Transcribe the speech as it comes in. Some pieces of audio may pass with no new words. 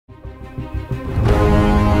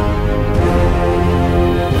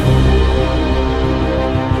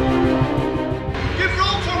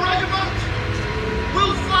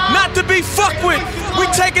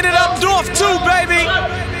up north too, baby.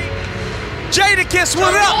 Jadakiss,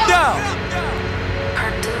 what up, though?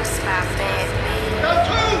 Produced by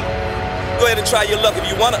Bein-Workout. Go ahead and try your luck if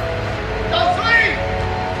you wanna.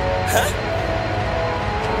 Huh?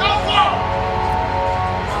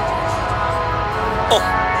 Oh.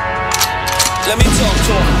 Let me talk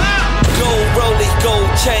to him. Gold rollie,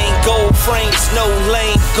 gold chain, gold frames, no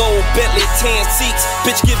lane, gold Bentley, tan seats,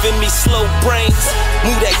 bitch giving me slow brains.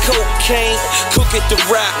 Move that cocaine, cook it to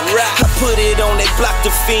rock. I put it on, they block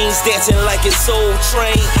the fiends, dancing like it's Soul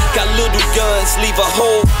Train. Got little guns, leave a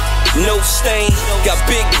hole, no stain. Got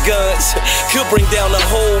big guns, could bring down the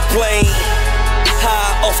whole plane.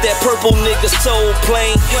 High off that purple nigga soul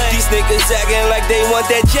plane. These niggas acting like they want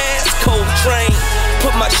that jazz cold train.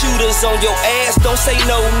 Put my shooters on your ass, don't say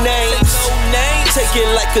no names. Take it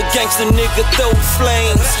like a gangster nigga, throw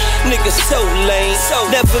flames. Niggas so lame,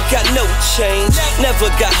 never got no change.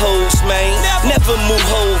 Never got hoes, man, never move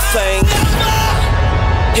whole thing.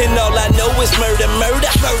 And all I know is murder,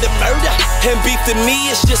 murder, murder, murder. And beef to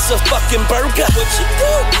me is just a fucking burger. What you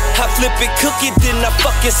do? I flip it, cook it, then I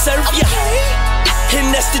fucking serve ya.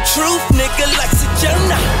 And that's the truth, nigga, like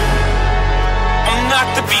Sojourner. I'm not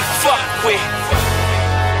to be fucked with.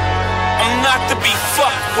 I'm not to be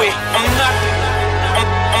fucked with. I'm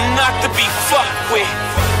not to be fucked with.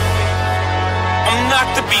 I'm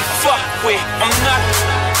not to be fucked with.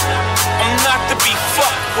 I'm not to be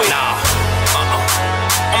fucked with. Nah.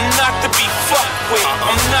 I'm not to be fucked with.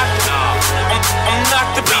 I'm not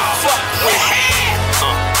to be fucked with.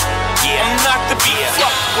 Yeah, I'm not to be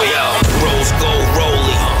fucked with. Rose gold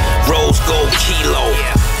rollie, rose gold kilo,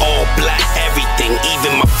 all black everything,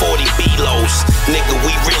 even my 40 B-lows. Nigga, we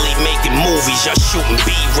really making movies, y'all shooting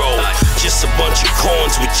B-roll. Just a bunch of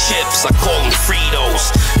corns with chips, I call them Fritos.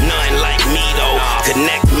 Nothing like me though,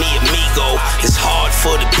 connect me amigo. It's hard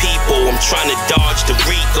for the people, I'm trying to dodge the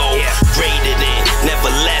Rico. Graded in, never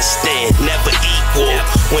less than, never equal.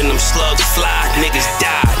 When them slugs fly, niggas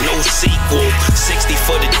die, no sequel. 60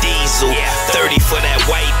 for the diesel, 30 for that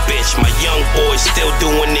white bitch. My young boys still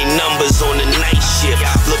doing their numbers on the night shift.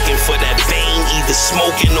 Looking for that vein, either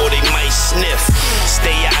smoking or they might sniff.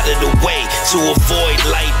 Stay out of the way to avoid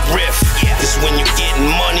light rift. Cause when you getting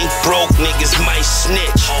money, broke niggas might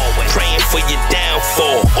snitch. Praying for your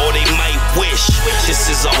downfall, or they might wish. This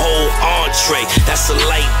is a whole entree, that's a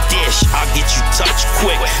light dish. I'll get you touched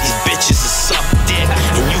quick, these bitches are suck dick.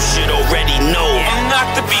 And you should already know I'm not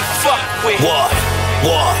to be fucked with. What?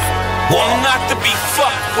 I'm not to be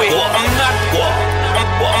fucked with. I'm not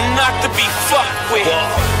to be fucked with.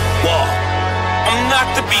 I'm not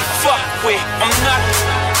to be fucked with. I'm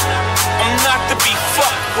not to be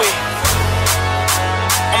fucked with.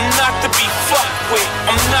 I'm not to be fucked with.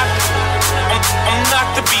 I'm not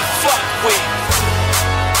to be fucked with.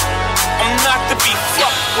 I'm not to be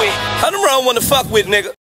fucked with. I don't wanna fuck with,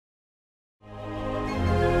 nigga.